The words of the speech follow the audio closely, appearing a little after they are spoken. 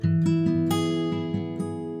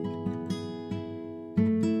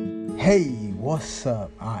Hey, what's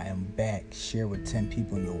up? I am back. Share with 10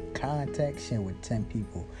 people in your contacts. Share with 10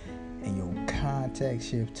 people in your contacts.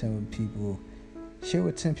 Share with 10 people. Share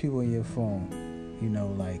with 10 people in your phone.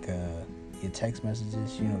 Like your text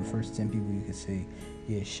messages. The first 10 people you can see.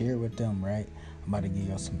 Yeah, share with them, right? I'm about to give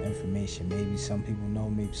y'all some information. Maybe some people know,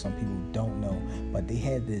 maybe some people don't know. But they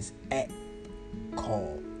had this app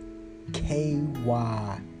called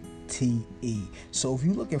KYTE. So if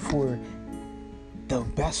you're looking for the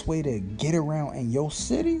best way to get around in your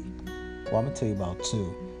city, well, I'm gonna tell you about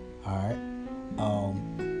two. All right.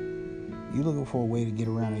 You looking for a way to get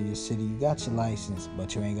around in your city? You got your license,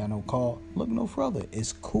 but you ain't got no car. Look no further.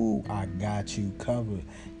 It's cool. I got you covered.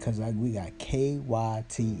 Cause we got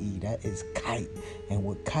KYTE. That is Kite, and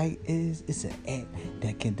what Kite is, it's an app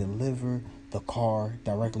that can deliver the car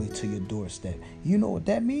directly to your doorstep. You know what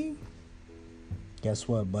that means? Guess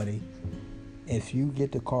what, buddy? If you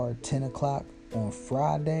get the car at 10 o'clock on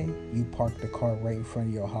Friday, you park the car right in front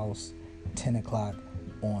of your house 10 o'clock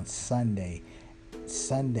on Sunday,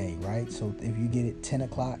 right? So if you get it 10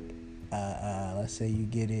 o'clock, let's say you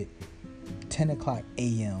get it 10 o'clock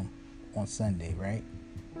a.m. on Sunday, right?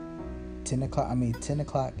 10 o'clock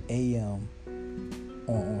a.m.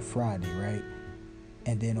 on Friday, right?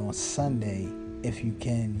 And then on Sunday, if you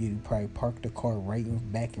can, you probably park the car right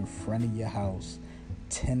back in front of your house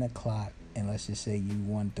 10 o'clock. And let's just say you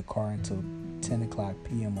want the car until 10 o'clock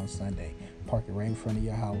p.m. on Sunday. Park it right in front of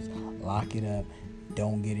your house. Lock it up.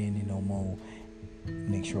 Don't get in it no more.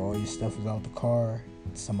 Make sure all your stuff is out the car.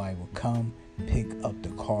 Somebody will come pick up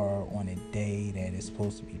the car on a day that it's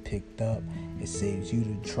supposed to be picked up. It saves you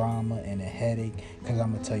the drama and the headache. Because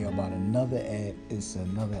I'm going to tell you about another app. It's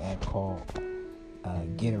another app called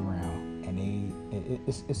Get Around. And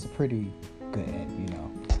it's a pretty good app,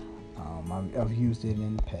 I've used it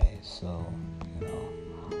in the past, so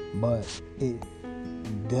but it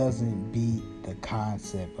doesn't beat the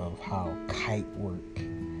concept of how Kite work.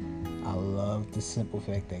 I love the simple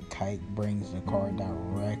fact that Kite brings the car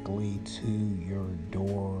directly to your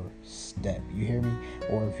doorstep. You hear me?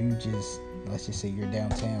 Or if you let's just say you're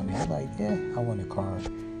downtown and you're like, yeah, I want a car.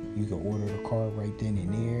 You can order the car right then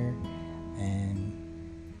and there, and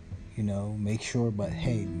make sure. But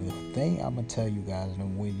hey, the thing I'm gonna tell you guys,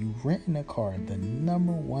 when you renting a car, the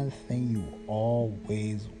number one thing you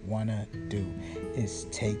always wanna do is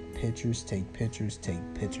take pictures, and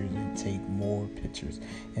take more pictures.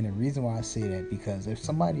 And the reason why I say that, because if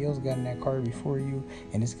somebody else got in that car before you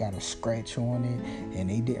and it's got a scratch on it and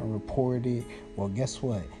they didn't report it, well, guess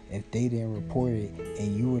what? If they didn't report it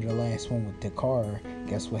and you were the last one with the car,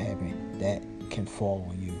 guess what happened? That can fall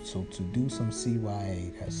on you. So to do some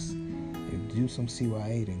CYA,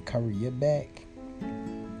 then cover your back,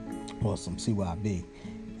 or some CYB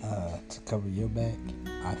to cover your back,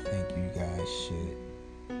 I think you guys should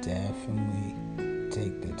definitely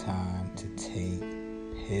take the time to take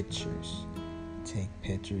pictures,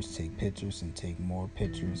 and take more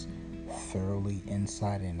pictures thoroughly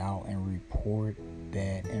inside and out, and report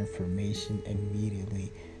that information immediately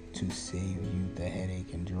to save you the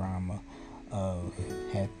headache and drama of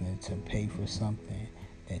having to pay for something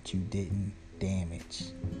that you didn't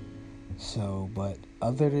damage. So, but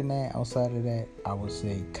other than that, outside of that, I would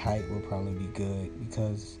say Kite will probably be good,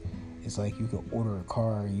 because it's like you could order a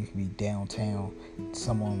car and you can be downtown,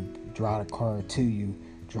 someone drive the car to you,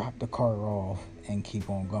 drop the car off, and keep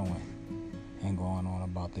on going and going on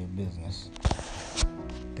about their business.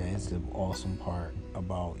 That's the awesome part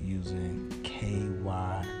about using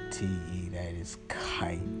KYTE. That is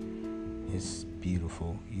Kite. It's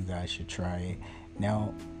beautiful. You guys should try it.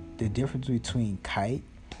 Now, the difference between Kite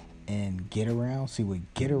and Get Around, see, with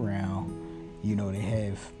Get Around, they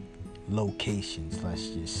have locations. Let's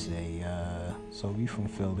just say, so if you're from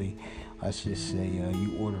Philly, let's just say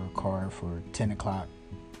you order a car for 10 o'clock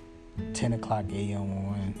a.m.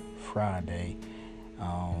 on Friday,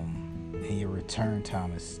 and your return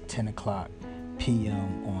time is 10 o'clock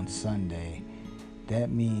p.m. on Sunday.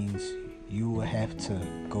 That means you will have to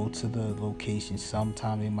go to the location.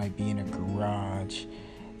 Sometimes it might be in a garage.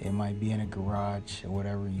 Or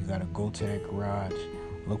whatever. You got to go to that garage,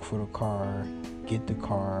 look for the car, get the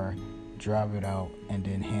car, drive it out, and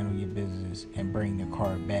then handle your business and bring the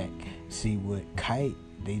car back. See, with Kite,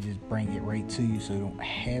 they just bring it right to you, so you don't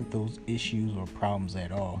have those issues or problems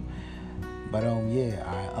at all. But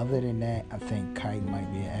other than that, I think Kite might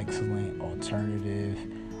be an excellent alternative.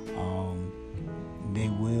 They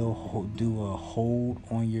will do a hold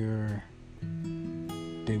on your.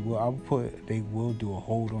 They will do a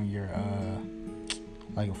hold on your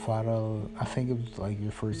like a $5. I think it was like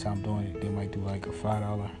your first time doing it. They might do like a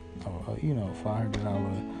 $5,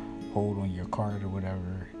 $500 hold on your card or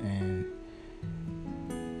whatever, and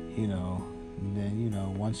then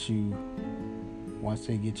once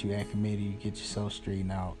they get you acclimated, you get yourself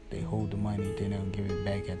straightened out, they hold the money, then they'll give it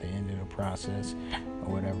back at the end of the process,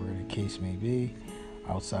 or whatever the case may be.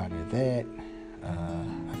 Outside of that,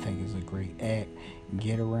 I think it's a great app.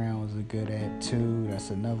 Get Around is a good app too.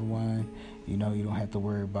 That's another one. You don't have to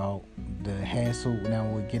worry about the hassle. Now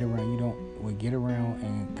with Get Around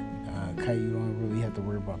and Kite, you don't really have to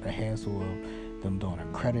worry about the hassle of them doing a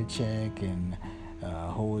credit check and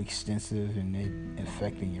whole extensive and it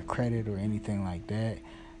affecting your credit or anything like that.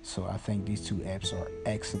 So I think these two apps are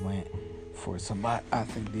excellent for somebody. I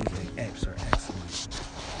think these apps are excellent.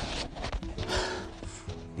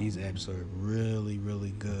 These apps are really,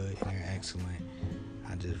 really good and they're excellent.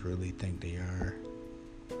 I just really think they are.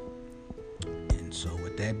 And so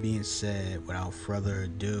with that being said, without further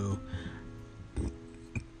ado,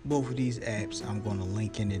 both of these apps I'm going to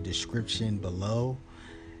link in the description below.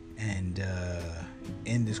 And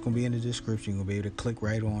it's going to be in the description. You're going to be able to click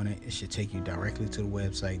right on it. It should take you directly to the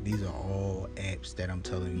website. These are all apps that I'm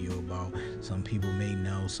telling you about. Some people may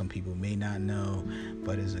know, some people may not know,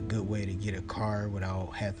 but it's a good way to get a car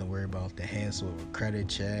without having to worry about the hassle of a credit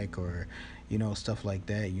check or stuff like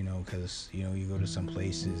that, because you go to some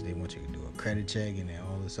places, they want you to do a credit check and then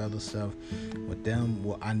all this other stuff. With them,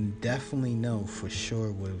 well, I definitely know for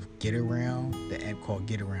sure with Get Around, the app called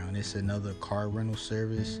Get Around, it's another car rental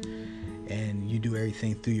service, and you do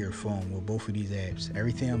everything through your phone with both of these apps.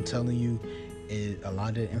 Everything I'm telling you is a lot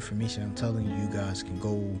of the information I'm telling you, you guys can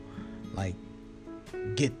go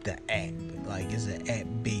get the app. It's an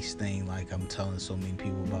app-based thing. I'm telling so many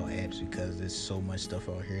people about apps because there's so much stuff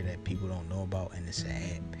out here that people don't know about, and it's an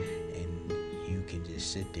app, and you can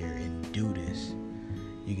just sit there and do this.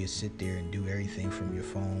 You can sit there and do everything from your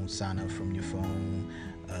phone, sign up from your phone,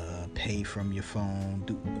 pay from your phone,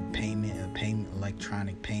 do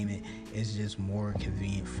electronic payment. It's just more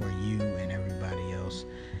convenient for you and everybody else.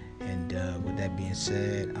 And with that being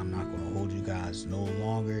said, I'm not going to hold you guys no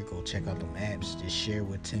longer. Go check out them apps. Just share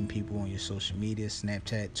with 10 people on your social media,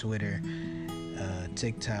 Snapchat, Twitter,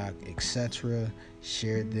 TikTok, etc.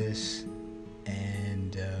 Share this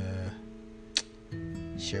and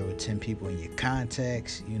share with 10 people in your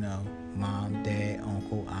contacts. Mom, dad,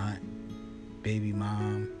 uncle, aunt, baby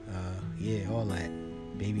mom, all that.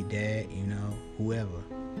 Baby dad, whoever.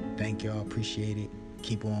 Thank y'all. Appreciate it.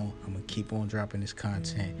 I'm gonna keep on dropping this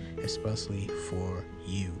content, especially for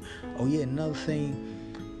you. Oh yeah, another thing,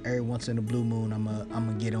 every once in a blue moon I'm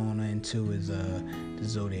gonna get on into is the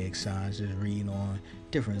zodiac signs, just reading on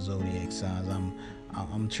different zodiac signs.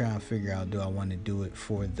 I'm trying to figure out, do I want to do it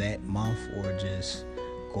for that month or just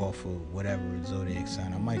go off of whatever zodiac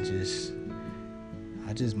sign.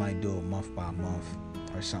 I just might do it month by month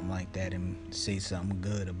or something like that and say something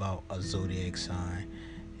good about a zodiac sign.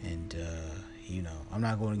 And I'm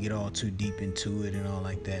not going to get all too deep into it and all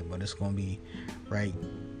like that, but it's going to be right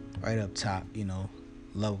up top,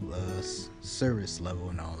 level, service level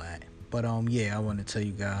and all that. But I want to tell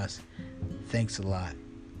you guys, thanks a lot.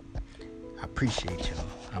 I appreciate y'all.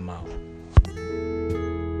 I'm out.